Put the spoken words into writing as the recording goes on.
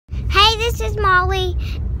this is Molly,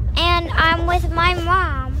 and I'm with my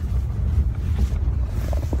mom.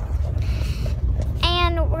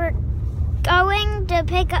 And we're going to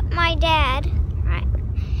pick up my dad, right?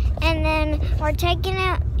 And then we're taking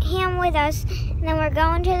him with us, and then we're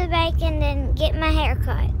going to the bank and then get my hair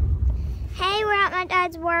cut. Hey, we're at my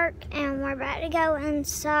dad's work, and we're about to go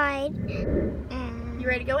inside. You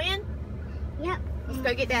ready to go in? Yep. Let's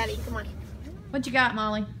go get Daddy. Come on. What you got,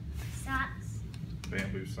 Molly? Socks.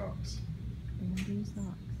 Bamboo socks. Bamboo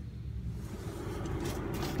socks.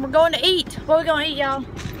 We're going to eat. What are we going to eat, y'all?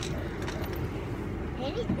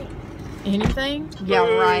 Anything. Anything? Yeah,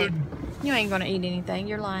 right. You ain't going to eat anything.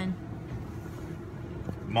 You're lying.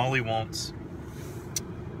 Molly wants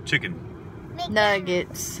chicken.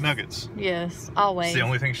 Nuggets. Nuggets. Yes, always. It's the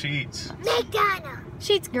only thing she eats. McDonald's.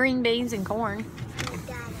 She eats green beans and corn.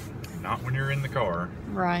 Not when you're in the car.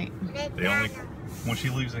 Right. When she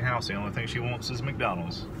leaves the house, the only thing she wants is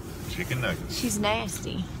McDonald's. Chicken nuggets. She's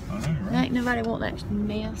nasty. I know, right? Ain't nobody want that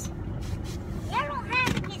mess. You don't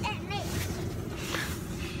have to get that mix.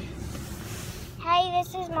 Hey,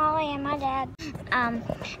 this is Molly and my dad.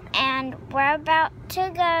 And we're about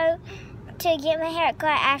to go to get my hair cut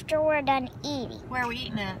after we're done eating. Where are we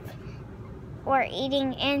eating at? We're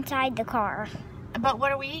eating inside the car. But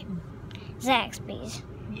what are we eating? Zaxby's.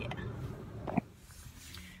 Yeah.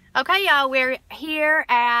 Okay, y'all, we're here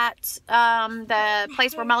at the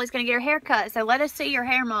place where Molly's going to get her hair cut. So let us see your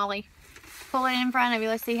hair, Molly. Pull it in front of you.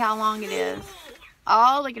 Let's see how long it is.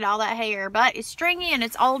 Oh, look at all that hair. But it's stringy and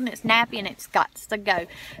it's old and it's nappy and it's got to go.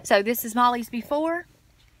 So this is Molly's before.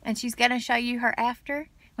 And she's going to show you her after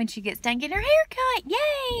when she gets done getting her hair cut.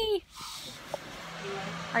 Yay!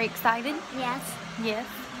 Are you excited? Yes. Yes.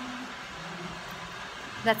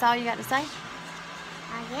 That's all you got to say?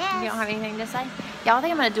 I guess. You don't have anything to say? Y'all, I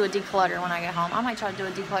think I'm going to do a declutter when I get home. I might try to do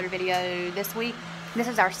a declutter video this week. This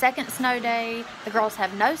is our second snow day. The girls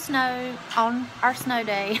have no snow on our snow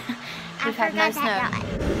day. We've had no snow.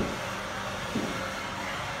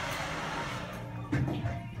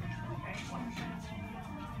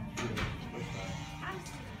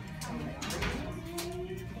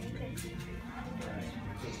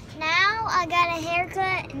 Now I got a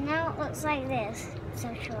haircut, and now it looks like this. It's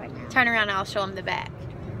so short now. Turn around and I'll show them the back.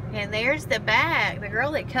 And there's the back. The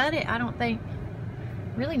girl that cut it, I don't think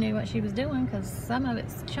really knew what she was doing because some of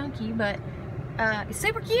it's chunky, but it's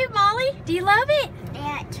super cute, Molly. Do you love it?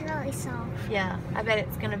 Yeah, it's really soft. Yeah, I bet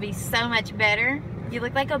it's going to be so much better. You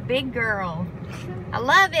look like a big girl. I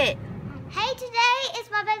love it. Hey, today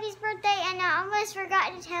is my baby's birthday, and I almost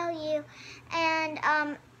forgot to tell you.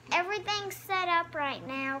 And everything's set up right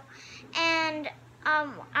now, and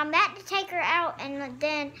I'm about to take her out, and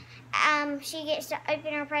then she gets to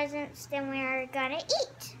open her presents. Then we're gonna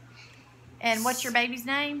eat. And what's your baby's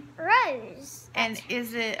name? Rose. And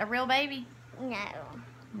is it a real baby? No.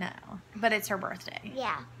 No, but it's her birthday.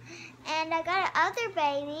 Yeah. And I got another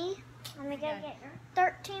baby. Let me go get her.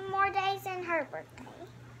 13 more days in her birthday.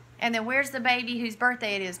 And then where's the baby whose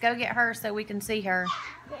birthday it is? Go get her so we can see her.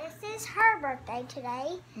 This is her birthday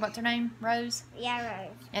today. What's her name? Rose? Yeah,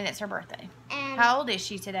 Rose. And it's her birthday. And how old is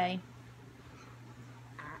she today?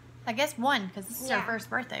 I guess 1, because this is her Yeah. first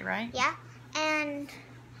birthday, right? Yeah. And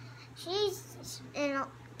she's in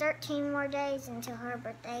 13 more days until her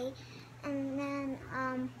birthday. And then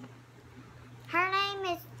her name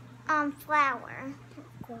is Flower,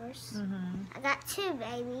 of course. I got 2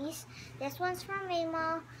 babies. This one's from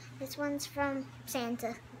Mima. This one's from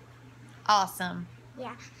Santa. Awesome.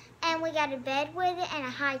 Yeah. And we got a bed with it and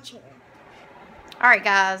a high chair. All right,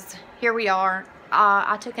 guys, here we are.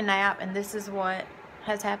 I took a nap, and this is what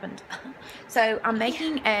has happened. So I'm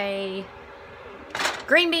making a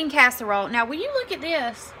green bean casserole. Now, when you look at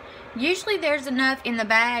this, usually there's enough in the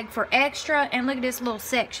bag for extra, and look at this little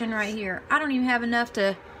section right here. I don't even have enough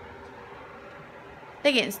to...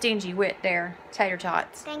 They're getting stingy with their tater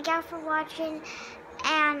tots. Thank y'all for watching,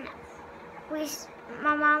 and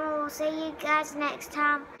my mama will see you guys next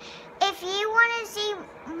time. If you want to see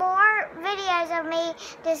more videos of me,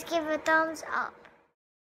 just give a thumbs up.